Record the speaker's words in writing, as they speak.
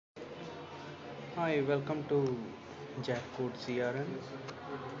Hi, welcome to jApCode CRM.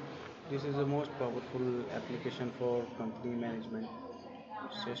 This is the most powerful application for company management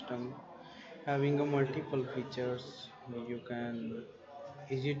system. Having a multiple features, you can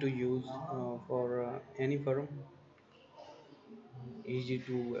easy to use for any firm, easy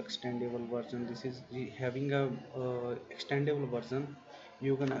to extendable version. This is having a extendable version.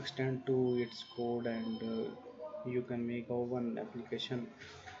 You can extend to its code and you can make a one application.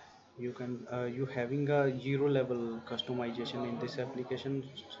 You can you having a zero level customization in this application,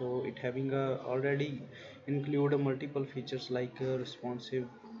 so it having a already include a multiple features like responsive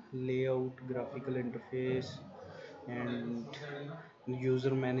layout, graphical interface, and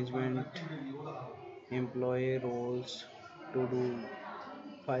user management, employee roles, to do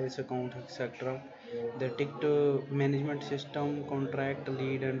files, account, etc. The ticked management system, contract,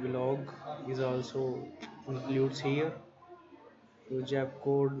 lead, and log is also includes here.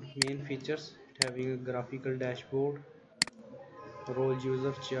 jApCode main features, it having a graphical dashboard, role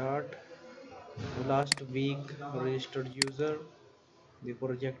user chart, last week registered user, the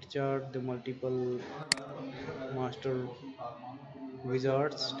project chart, the multiple master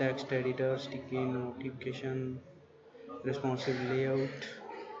wizards, text editor, sticky notification, responsive layout.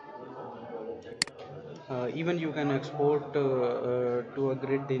 Even you can export to a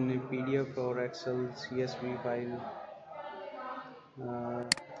grid in a PDF or Excel CSV file. Uh,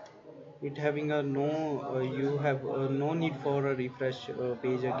 it having a no you have no need for a refresh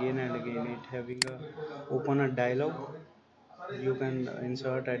page again and again. It having a open a dialog. You can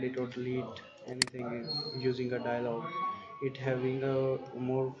insert, edit, or delete anything using a dialog. It having a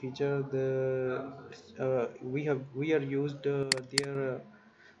more feature. The we are used their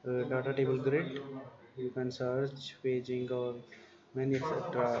data table grid. You can search paging or many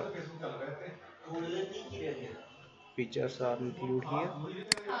etc features are included here.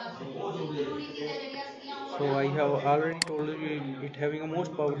 So I have already told you it having a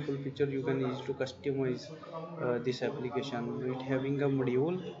most powerful feature. You can use to customize this application. It having a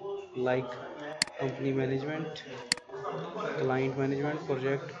module like company management, client management,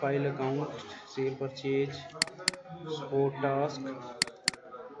 project, file, account, sale, purchase, support task,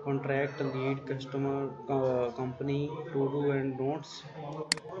 contract, lead, customer, company, to do, and notes.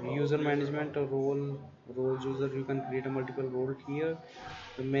 User management, a role user, you can create a multiple role here.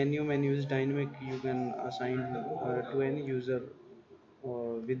 The menu is dynamic. You can assign to any user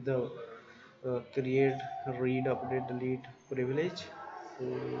with the create, read, update, delete privilege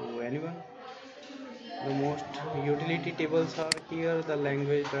to anyone. The most utility tables are here: the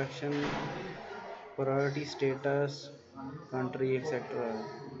language, direction, priority, status, country, etc.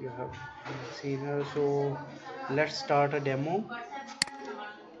 You have seen here. So let's start a demo.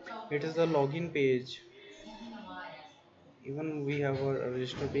 It is the login page. Even we have a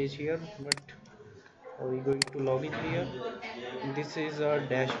register page here, but are we going to log in here? This is a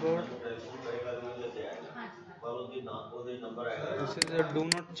dashboard. This is a do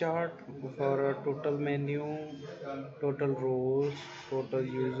not chart for a total menu, total rows, total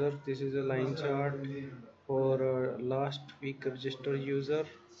users. This is a line chart for last week registered user,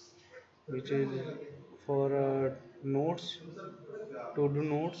 which is for notes, to do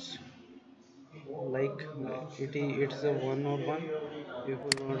notes. Like it's a one or one. If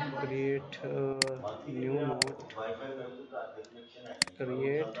you want to create a new note,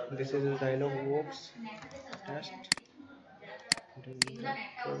 create. This is a dialog box. Test.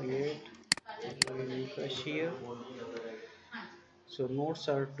 Create. Refresh here. So notes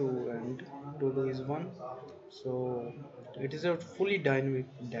are two and to do is one. So it is a fully dynamic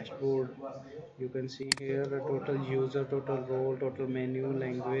dashboard. You can see here a total user, total role, total menu,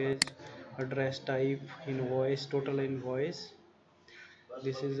 language, address type, invoice, total invoice.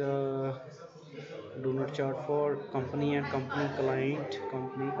 This is a do not chart for company and company client,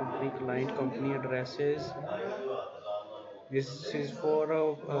 company client, company addresses. This is for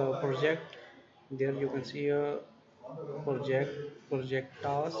a project. There you can see a project, project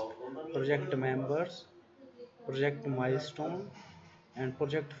task, project members, project milestone, and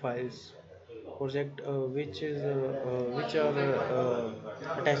project files. Project which are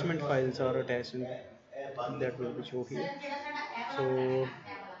attachment files are attached in, that will be shown here. So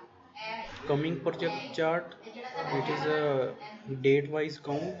coming project chart, it is a date wise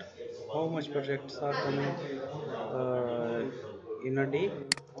count, how much projects are coming in a day.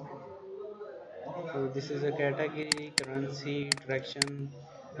 So this is a category, currency, direction.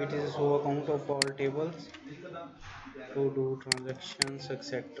 It is a show account of all tables, to do transactions,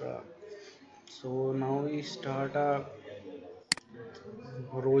 etc. So now we start a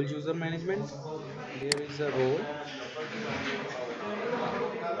role user management. There is a role.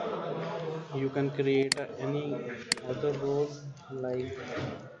 you can create any other role like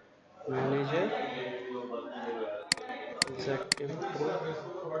manager, executive pro.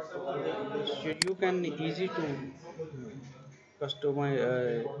 So you can easy to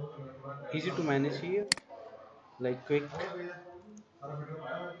customize, easy to manage here, like quick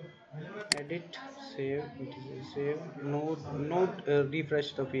edit, save, save, no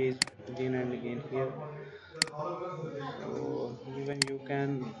refresh the page again and again here. So even you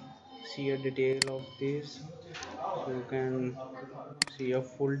can see a detail of this, you can see a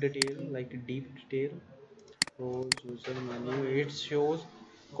full detail like deep detail, roles, user menu, it shows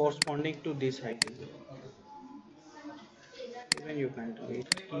corresponding to this ID. Even you can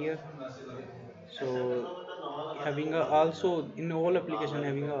delete here. So having a also in all application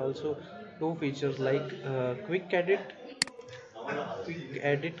having a also two features like quick edit,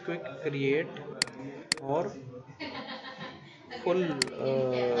 quick create, or full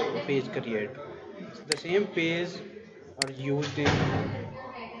page create. The same page are used in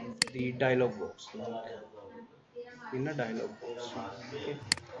the dialog box, like in a dialog box. Okay,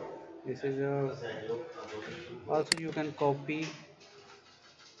 this is a also you can copy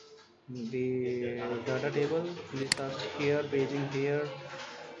the data table. This are here, paging here.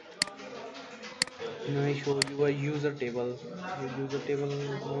 Now I show you a user table. A user table,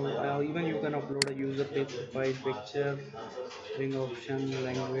 even you can upload a user profile picture, string option,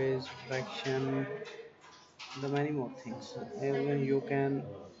 language, fraction, the many more things. Even you can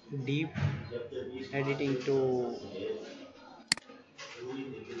deep editing to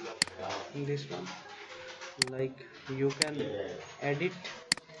this one, like you can edit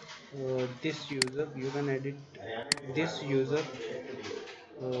this user, you can edit this user,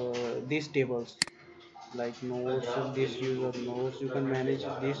 these tables like nodes of this user nodes, you can manage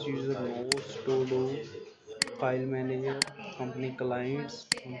this user nodes, Todo, file manager, company clients,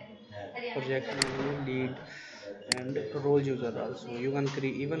 project manager, lead, and role user. Also you can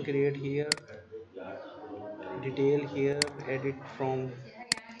even create here detail here, edit from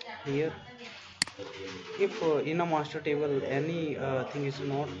here. If in a master table any thing is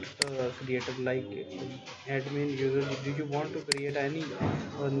not created, like admin user, do you want to create any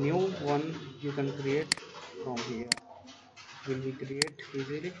new one, you can create from here, will be create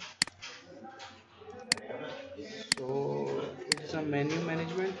easily. So it's a menu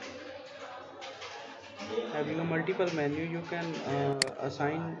management. Having a multiple menu, you can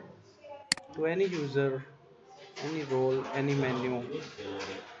assign to any user any role, any menu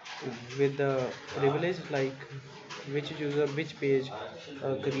with the privilege like which user, which page,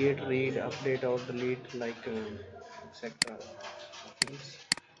 create, read, update, or delete, like etc. Things.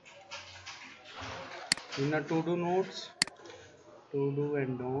 In a to do notes, to do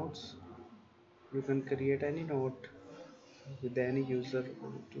and notes, you can create any note with any user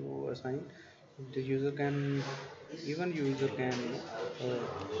to assign. The user can, even user can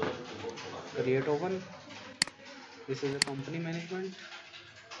create open. This is a company management,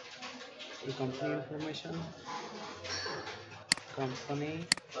 the company information, company,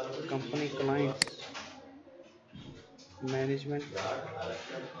 company clients management.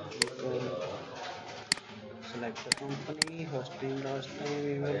 So select the company, hosting, last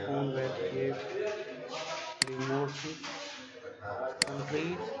name, email, phone, web, page, remote,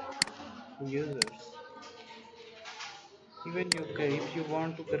 countries, users. Even you can, if you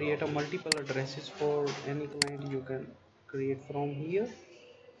want to create a multiple addresses for any client, you can create from here.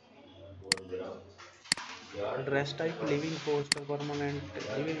 Address type, living, postal, permanent.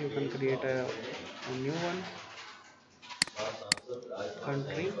 Even you can create a new one.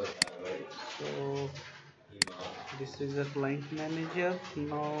 Country. So this is a client manager.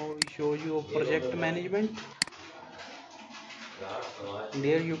 Now we show you a project management.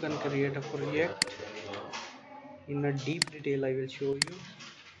 There you can create a project in a deep detail. I will show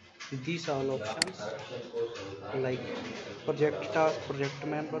you these all options like project task, project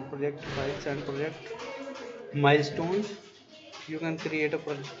member, project files, and project milestones. You can create a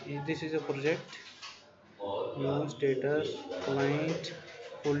project. This is a project, new status, client,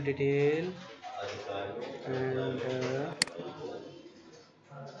 full detail, and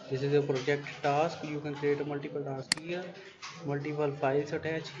this is a project task. You can create a multiple task here, multiple files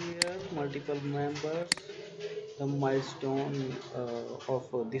attached here, multiple members, the milestone of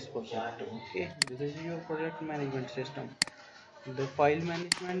this project. Okay, this is your project management system. The file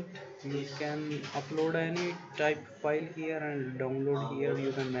management, you can upload any type file here and download here.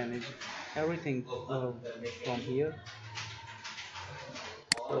 You can manage everything from here.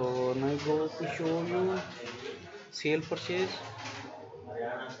 So now I go to show you sale purchase.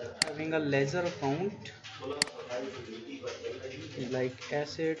 Having a ledger account, like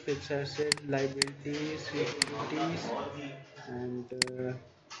asset, fixed asset, liabilities, utilities, and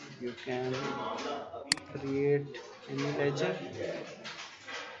you can create any ledger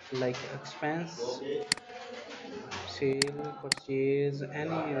like expense, sale, purchase,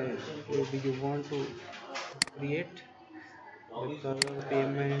 any you want to create the color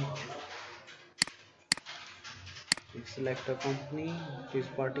payment. Select a company which is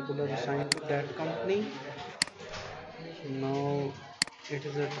particular assigned to that company. Now it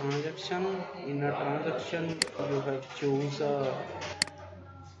is a transaction. In a transaction you have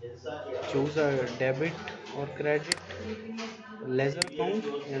choose a debit or credit ledger account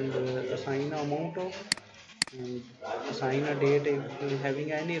and assign a amount of and assign a date. If you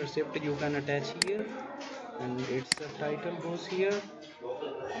having any receipt you can attach here, and its title goes here.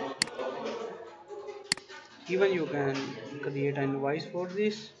 Even you can create an invoice for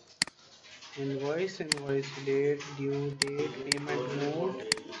this. Invoice date, due date, payment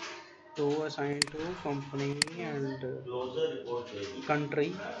mode, to assign to company and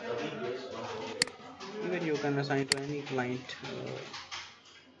country. Even you can assign to any client.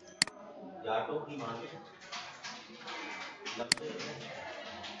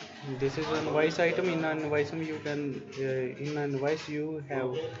 This is an invoice item. In an invoice you can in an invoice you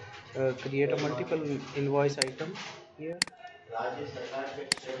have create a multiple invoice item here.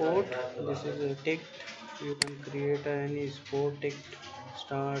 Sport, this is a ticket. You can create any sport ticket.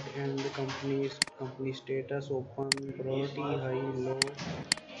 Start and the company status, open, priority, high, low,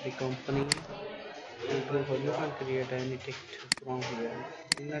 the company, and proof. You can create any ticket from here.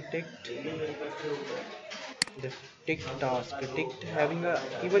 In a ticket, the tick task, tick having a,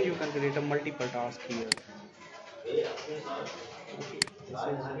 even you can create a multiple task here. Okay, this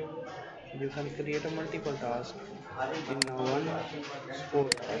is, you can create a multiple task in one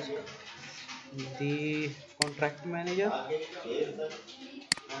sport task. The contract manager, you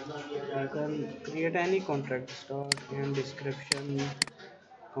can create any contract, start and description,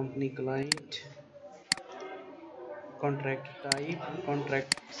 company, client, contract type,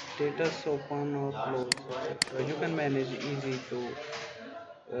 contract status, open or close, etc. You can manage easy to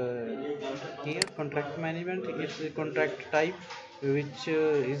here. Contract management is a contract type which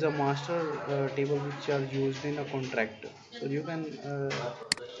is a master table which are used in a contract, so you can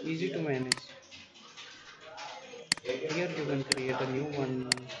easy to manage. Here you can create a new one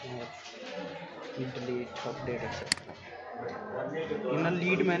or delete, update, etc. In a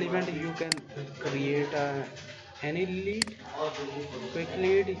lead management you can create any lead, quick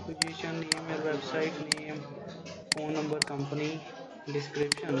lead, position, email, website name, phone number, company,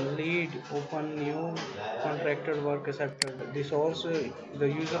 description, lead, open, new, contracted, work accepted. This also the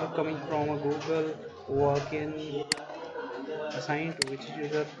user coming from a Google, walk in, assign to which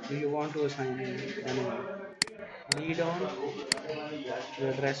user do you want to assign anyone. Lead on, the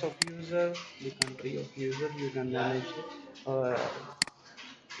address of user, the country of user. You can manage uh,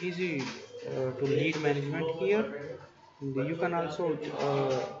 easy to lead management here. You can also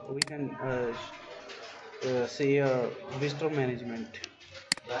we can say visitor management.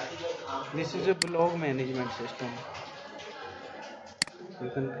 This is a blog management system. You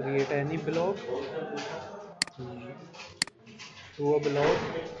can create any blog, to a blog,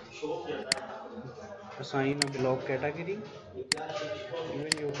 assign a blog category.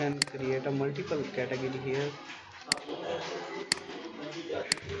 Even you can create a multiple category here,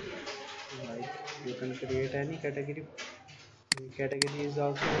 like you can create any category. Category is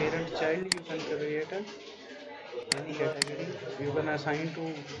also parent child. You can create any category. You can assign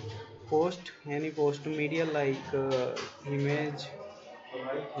to post any post media like image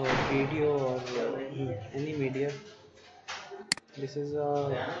or video or any media. This is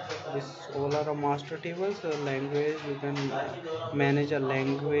this all are a master tables. Language, you can manage a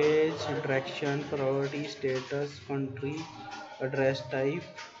language, direction, priority, status, country, address type,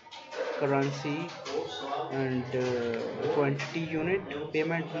 currency, and quantity unit,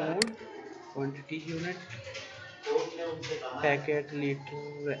 payment mode, quantity unit, packet,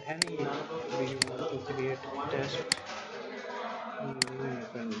 liter, any you want to create test, you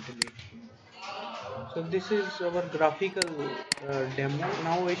can delete here. So this is our graphical demo.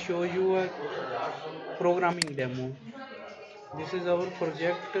 Now I show you a programming demo. This is our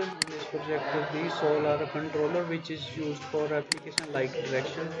project. In this project, these all are a controller which is used for application like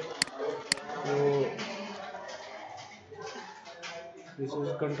direction. So this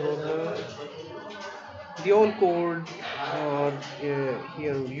is controller. The all code or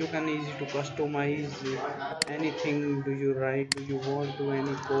here you can easy to customize anything. Do you write? Do you want to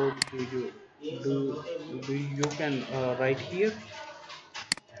any code? Do you can write here.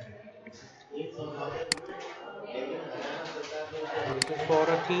 So for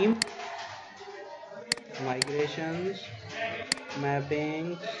a theme, migrations,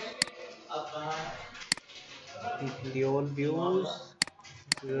 mappings, the all views,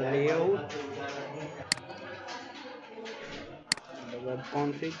 the layout, the web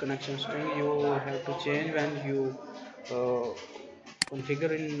config connection string you have to change when you uh,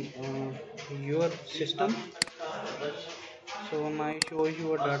 configure in your system. So I show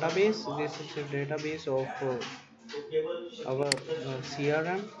you a database. This is a database of our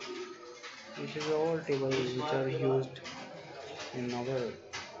CRM, which is all tables which are used in our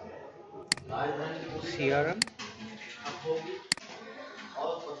CRM.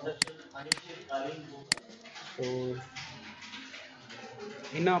 So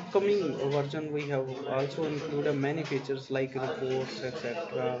in upcoming version we have also included many features like reports,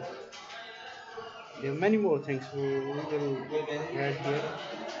 etc. There are many more things we will add here.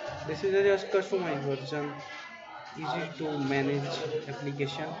 This is a just customized version, easy to manage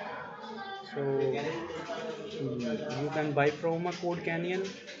application. So you can buy from a code canyon.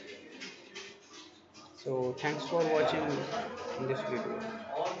 So thanks for watching this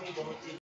video.